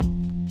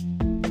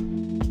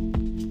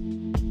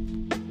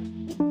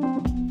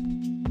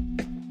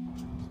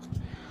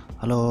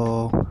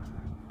Hello,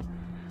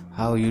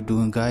 how are you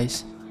doing,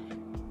 guys?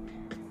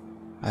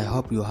 I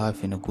hope you're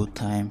having a good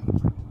time.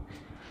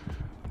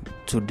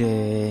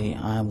 Today,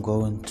 I'm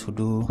going to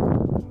do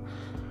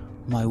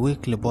my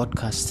weekly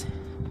podcast.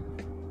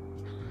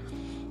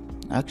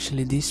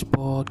 Actually, this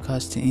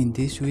podcast in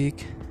this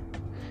week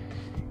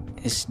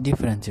is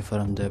different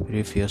from the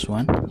previous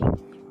one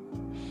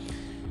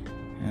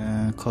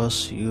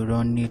because you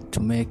don't need to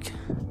make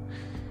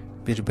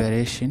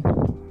preparation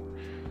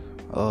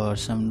or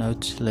some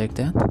notes like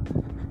that.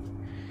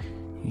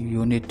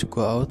 You need to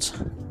go out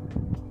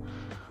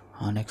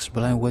and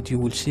explain what you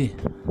will see.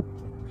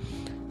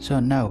 So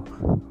now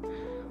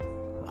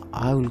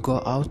I will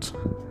go out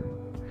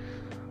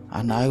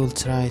and I will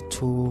try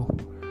to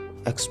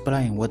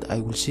explain what I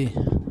will see.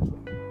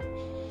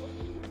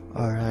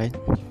 Alright.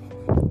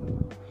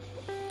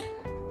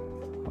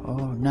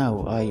 Oh,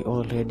 now I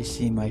already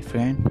see my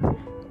friend,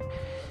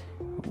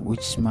 which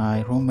is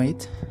my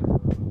roommate.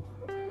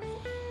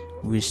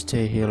 We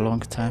stay here a long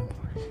time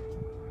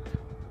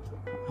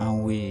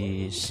and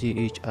we see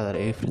each other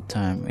every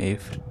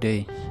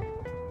day.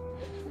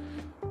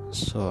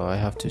 So I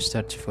have to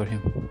start for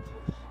him.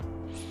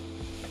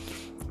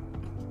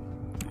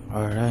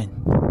 Alright.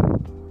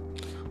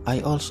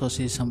 I also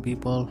see some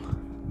people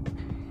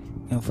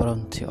in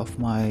front of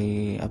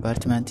my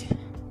apartment.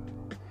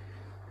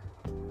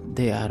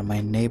 They are my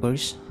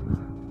neighbors.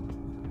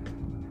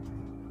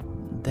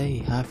 They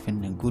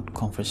having a good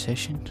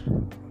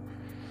conversation.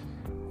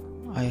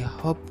 I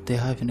hope they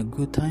having a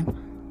good time.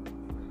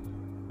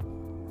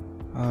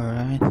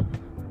 Alright.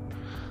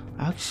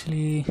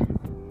 Actually,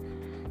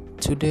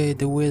 today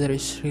the weather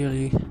is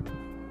really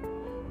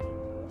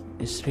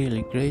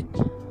great.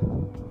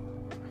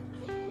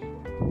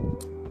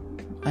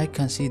 I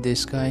can see the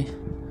sky.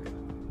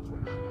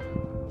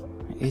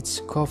 It's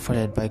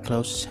covered by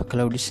clouds,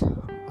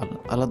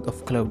 a lot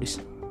of clouds.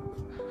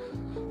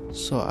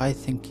 So I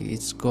think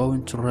it's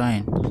going to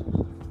rain.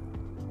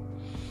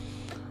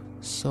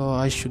 So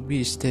I should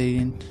be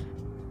staying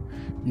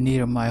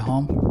near my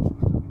home.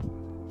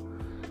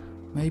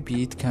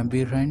 Maybe it can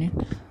be raining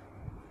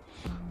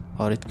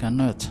or it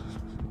cannot.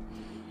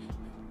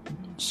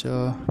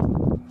 So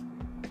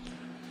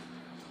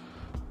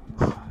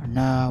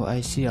now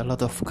I see a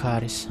lot of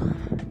cars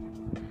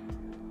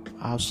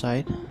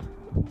outside.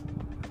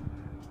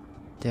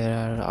 There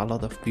are a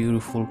lot of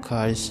beautiful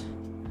cars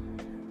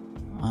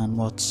and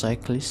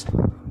motorcyclists.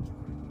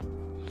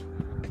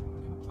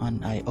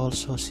 And I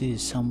also see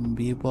some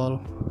people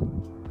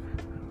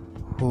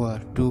who are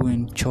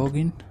doing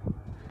jogging,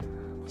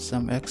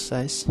 some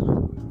exercise,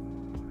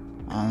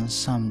 and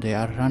some they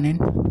are running.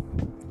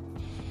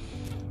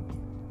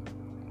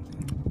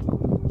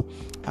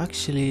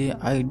 Actually,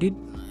 I did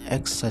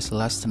exercise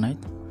last night,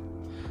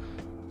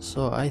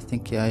 so I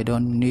think I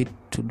don't need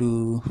to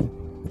do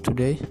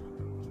today.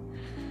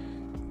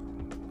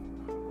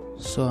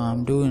 So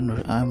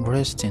I'm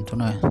resting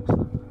tonight.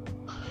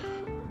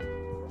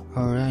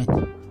 Alright.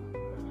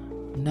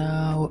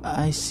 Now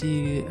I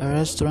see a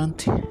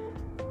restaurant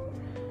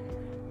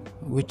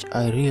which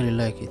I really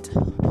like it.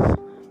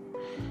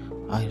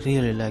 I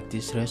really like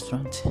this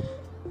restaurant.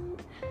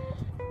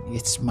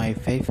 It's my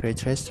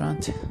favorite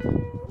restaurant.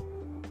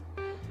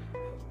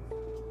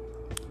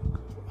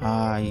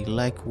 I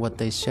like what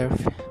they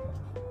serve.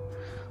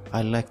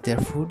 I like their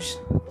foods.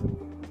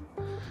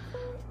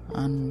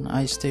 And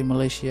I stay in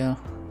Malaysia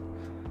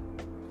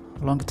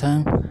a long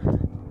time.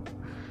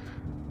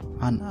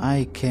 And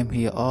I came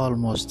here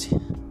almost.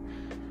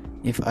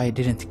 If I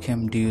didn't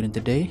come during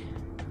the day,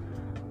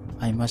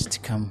 I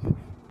must come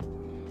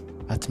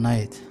at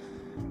night,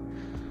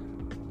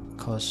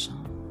 cause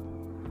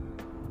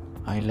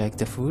I like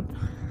the food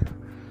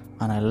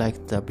and I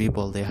like the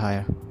people they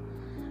hire,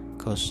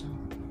 cause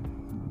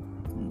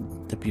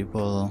the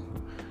people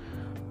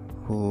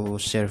who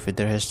serve at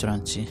the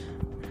restaurant,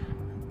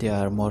 they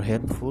are more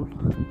helpful,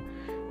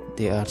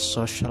 they are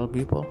social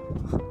people,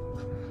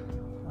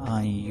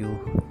 and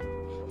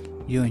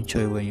you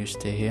enjoy when you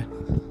stay here.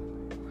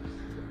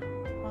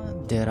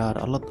 There are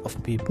a lot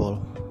of people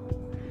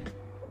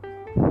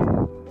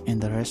in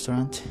the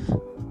restaurant.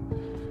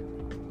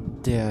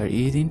 They are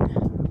eating,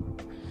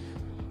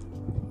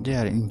 they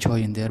are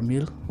enjoying their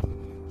meal.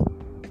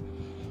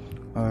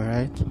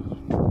 Alright.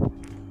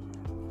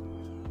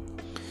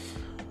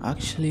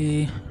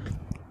 Actually,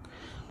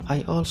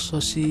 I also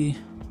see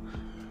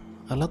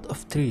a lot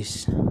of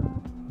trees,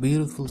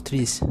 beautiful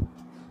trees.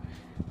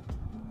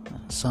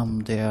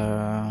 Some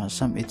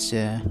it's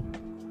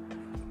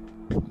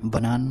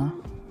banana,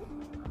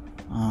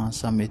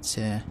 some it's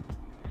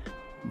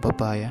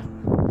papaya,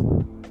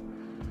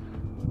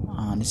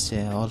 and it's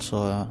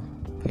also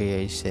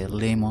it's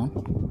lemon.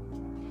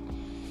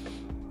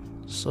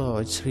 So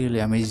it's really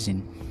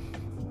amazing.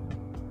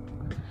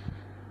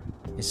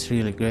 It's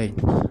really great.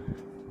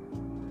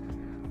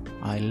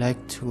 I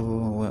like to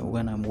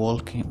when I'm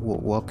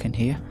walking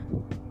here,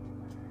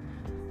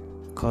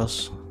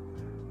 cause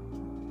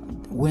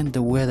when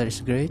the weather is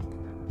great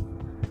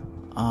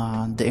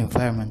and the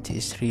environment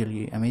is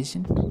really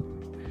amazing,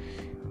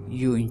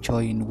 you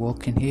enjoying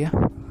working here,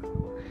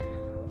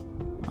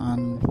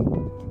 and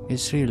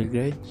it's really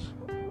great.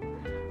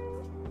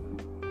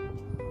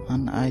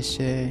 And I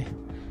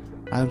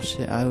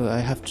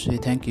have to say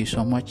thank you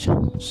so much,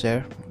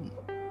 sir,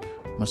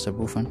 Mr.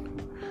 Buffon,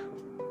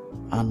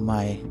 and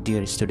my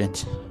dear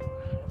students.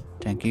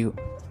 Thank you.